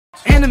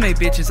Anime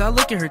bitches, I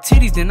look at her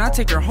titties, then I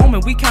take her home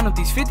and we count up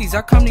these 50s.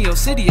 I come to your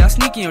city, I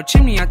sneak in your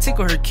chimney, I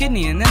tickle her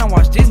kidney, and then I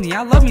watch Disney.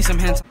 I love me some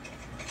hentai.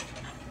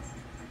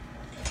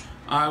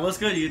 Alright, what's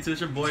good YouTube?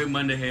 It's your boy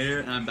Monday Hater,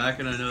 and I'm back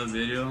in another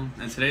video.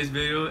 And today's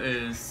video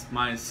is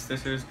my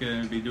sister's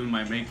gonna be doing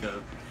my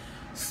makeup.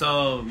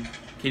 So,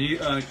 can you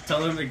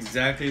tell them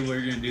exactly what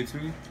you're gonna do to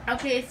me?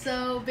 Okay,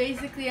 so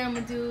basically I'm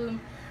gonna do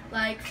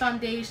like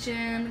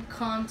foundation,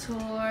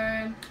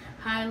 contour,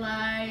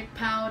 highlight,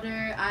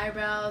 powder,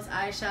 eyebrows,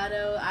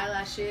 eyeshadow,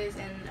 eyelashes,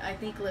 and I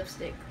think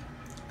lipstick.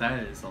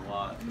 That is a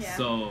lot. Yeah.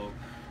 So,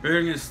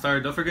 we're gonna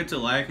start. Don't forget to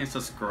like and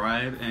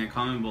subscribe and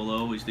comment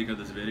below what you think of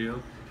this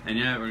video. And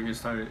yeah, we're gonna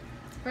start it.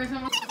 First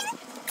one.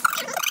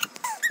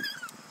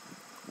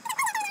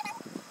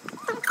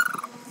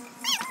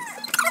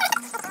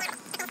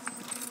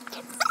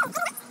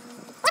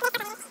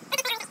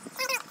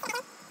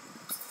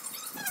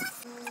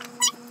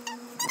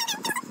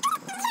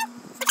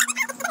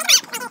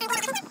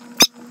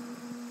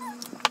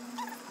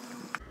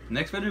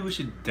 Next video, we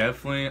should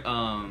definitely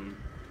I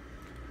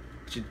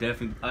should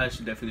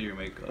definitely do your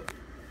makeup.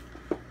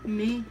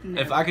 Me? No.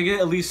 If I could get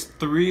at least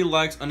 3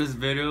 likes on this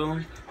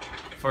video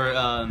for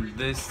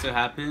this to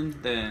happen,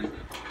 then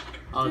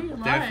I'll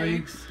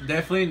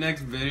definitely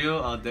next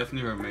video I'll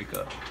definitely wear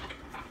makeup.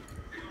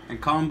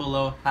 And comment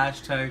below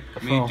hashtag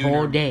for me a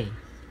whole day.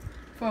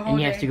 For a whole And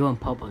day. you have to go in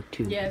public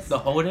too. Yes. The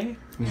whole day?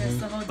 Yes,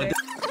 the whole day.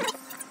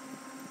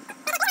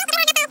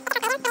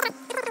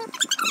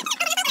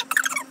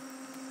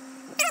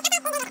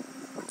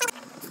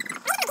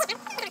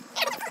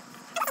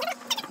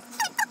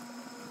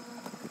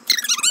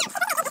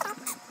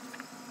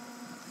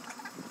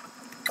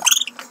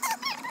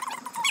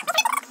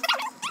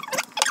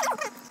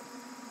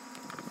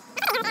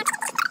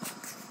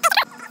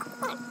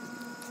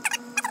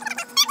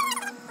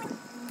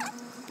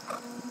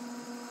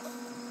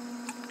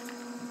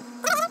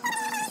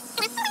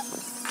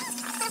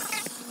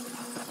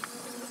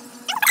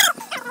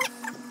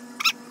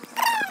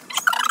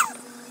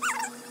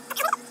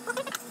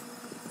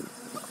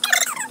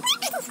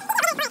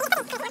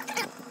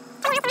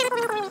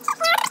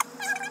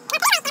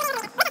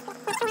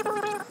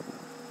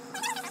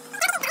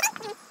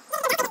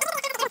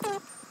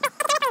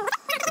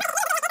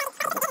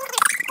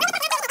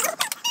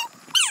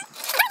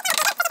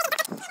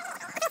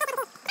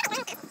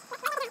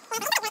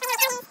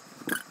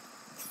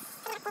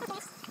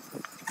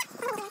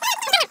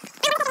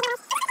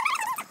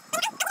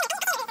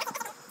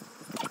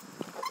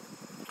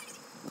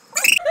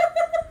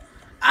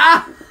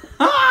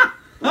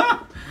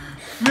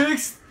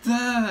 Fix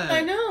that!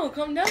 I know,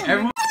 calm down.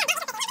 Everyone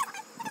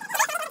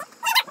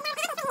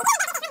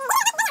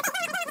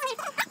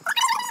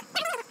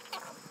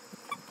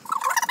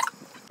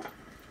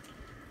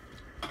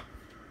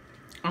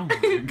Oh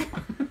my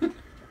god.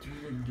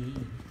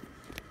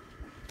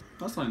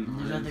 That's not nice.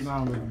 There's nothing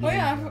wrong with Oh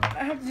yeah,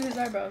 I have to do his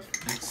eyebrows.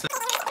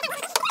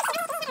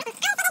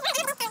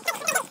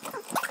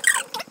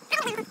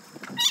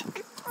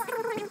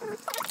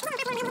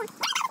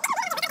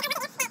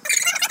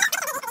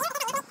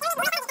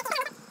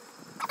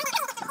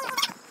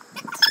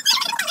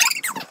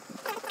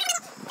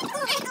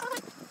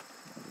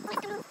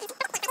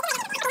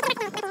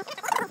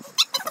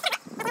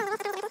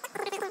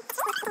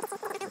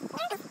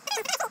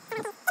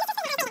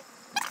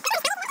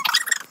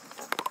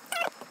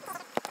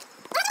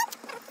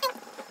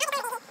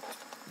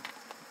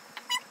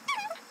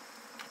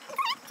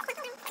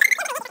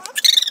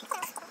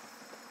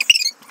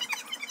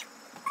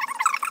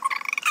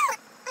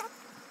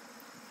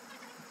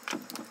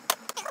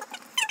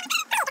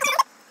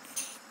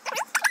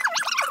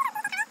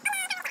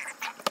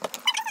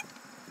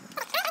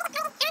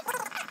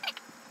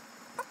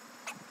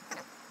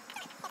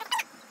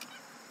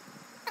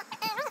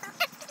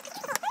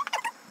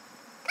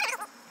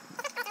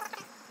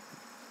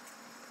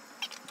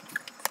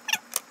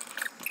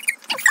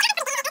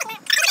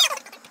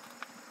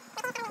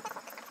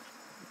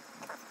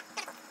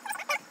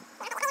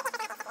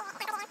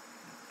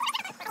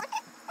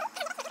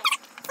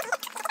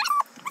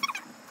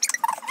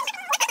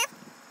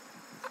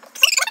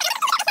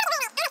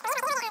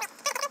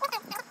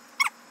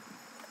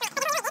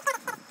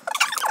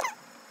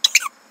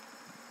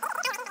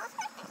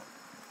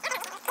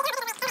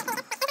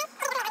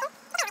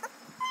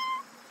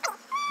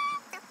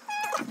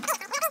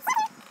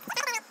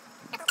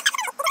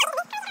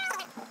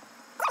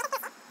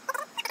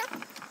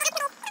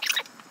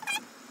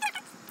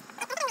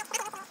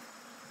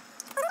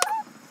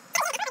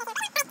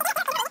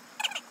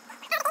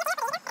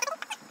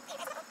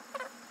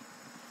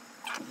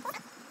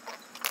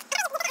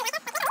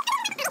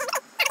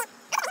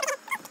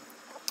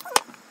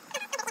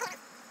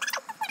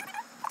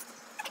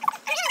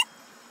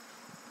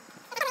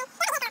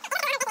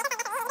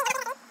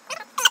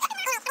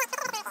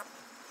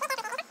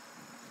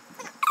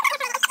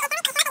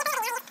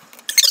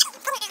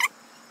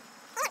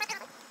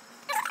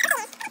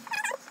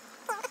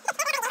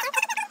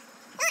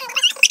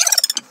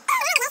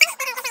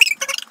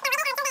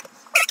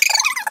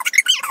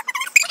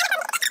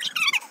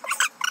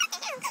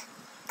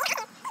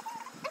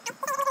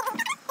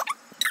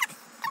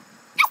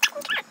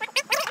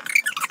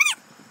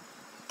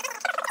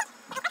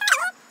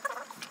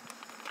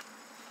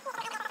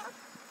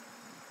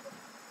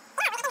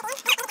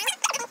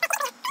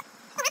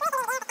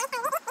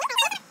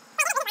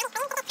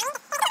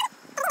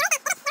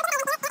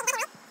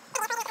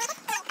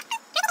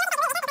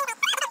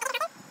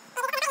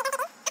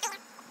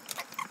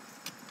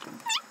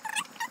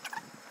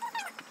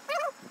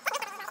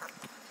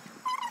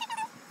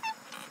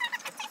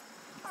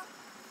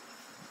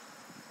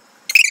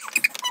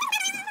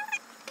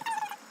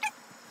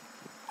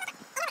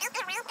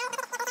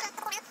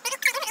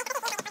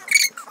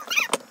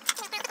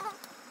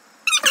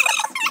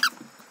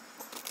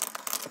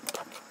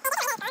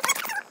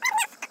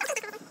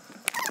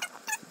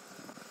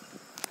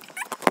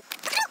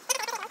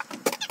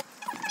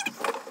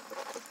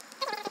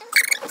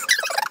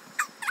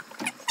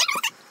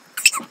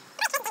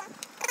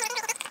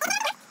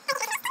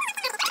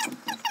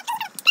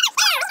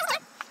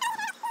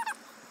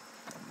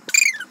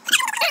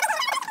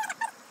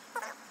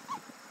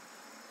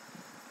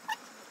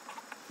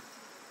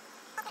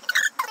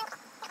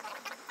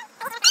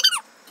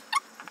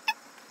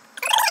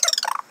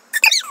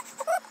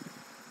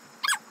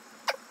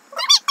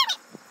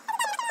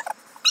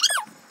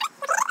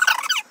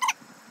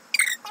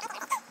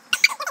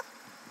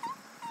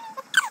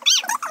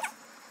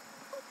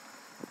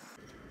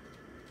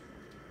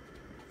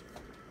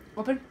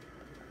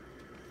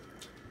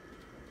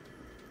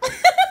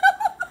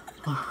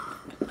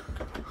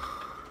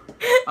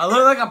 I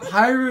look like a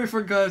pirate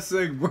for God's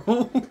sake,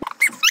 bro.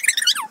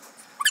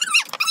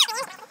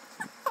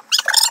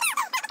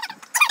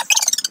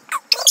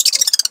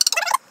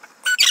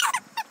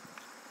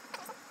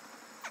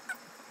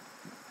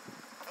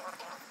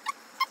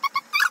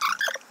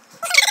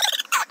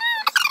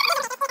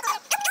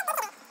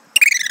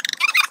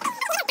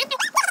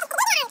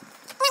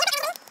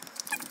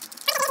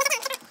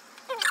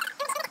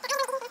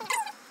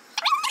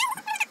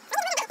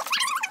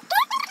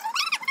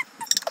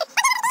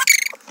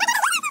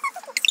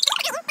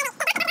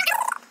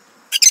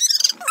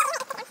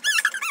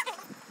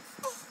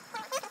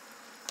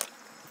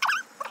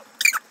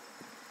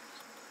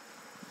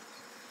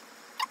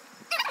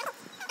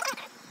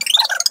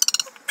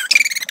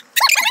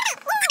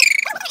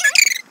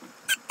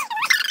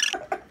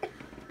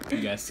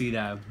 You guys see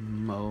that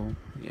mo?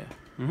 Yeah.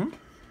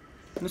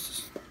 This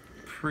is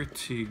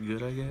pretty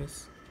good, I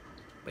guess.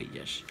 But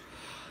yes.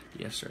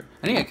 Yes, sir.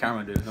 I need a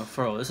camera, dude. No,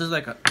 for real. This is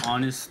like an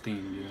honest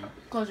thing, dude.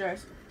 Close your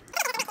eyes.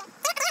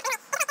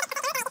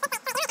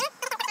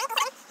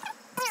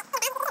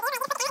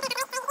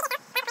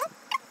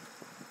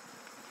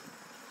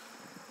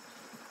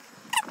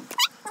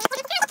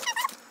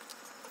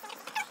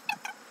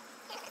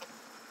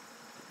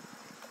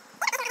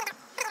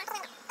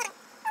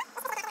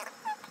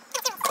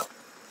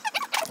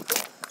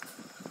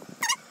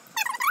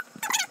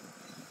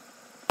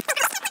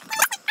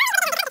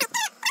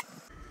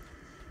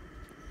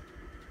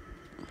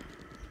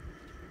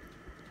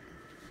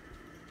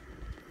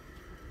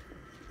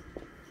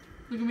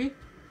 Look at me.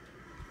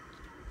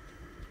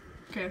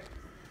 Okay.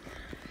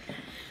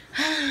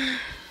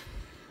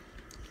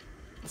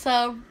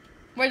 So,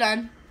 we're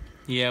done.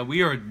 Yeah,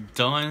 we are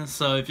done.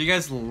 So if you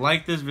guys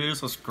like this video,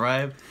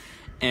 subscribe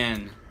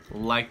and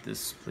like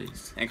this,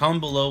 please. And comment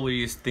below what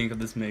you think of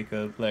this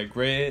makeup. Like,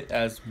 rate it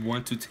as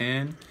 1 to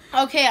 10.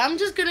 Okay, I'm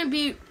not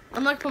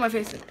gonna put my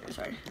face in there,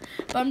 sorry.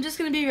 But I'm just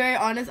gonna be very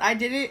honest. I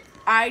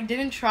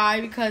didn't try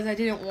because I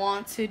didn't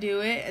want to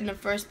do it in the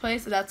first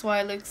place. So that's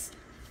why it looks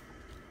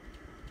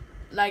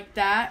like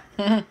that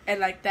and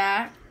like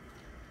that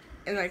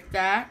and like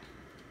that.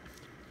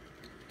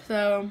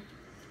 So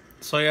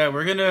yeah,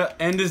 we're gonna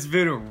end this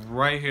video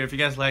right here. If you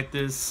guys like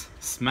this,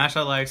 smash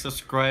that like,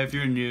 subscribe if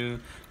you're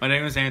new. My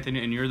name is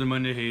Anthony and you're the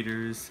Monday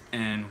Haters,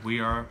 and we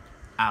are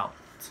out.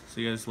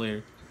 See you guys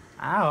later.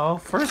 Ow,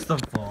 first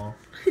of all.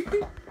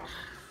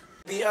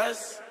 Be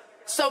us.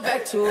 So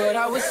back to what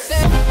I was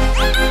saying.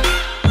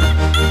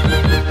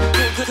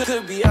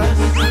 Could be us.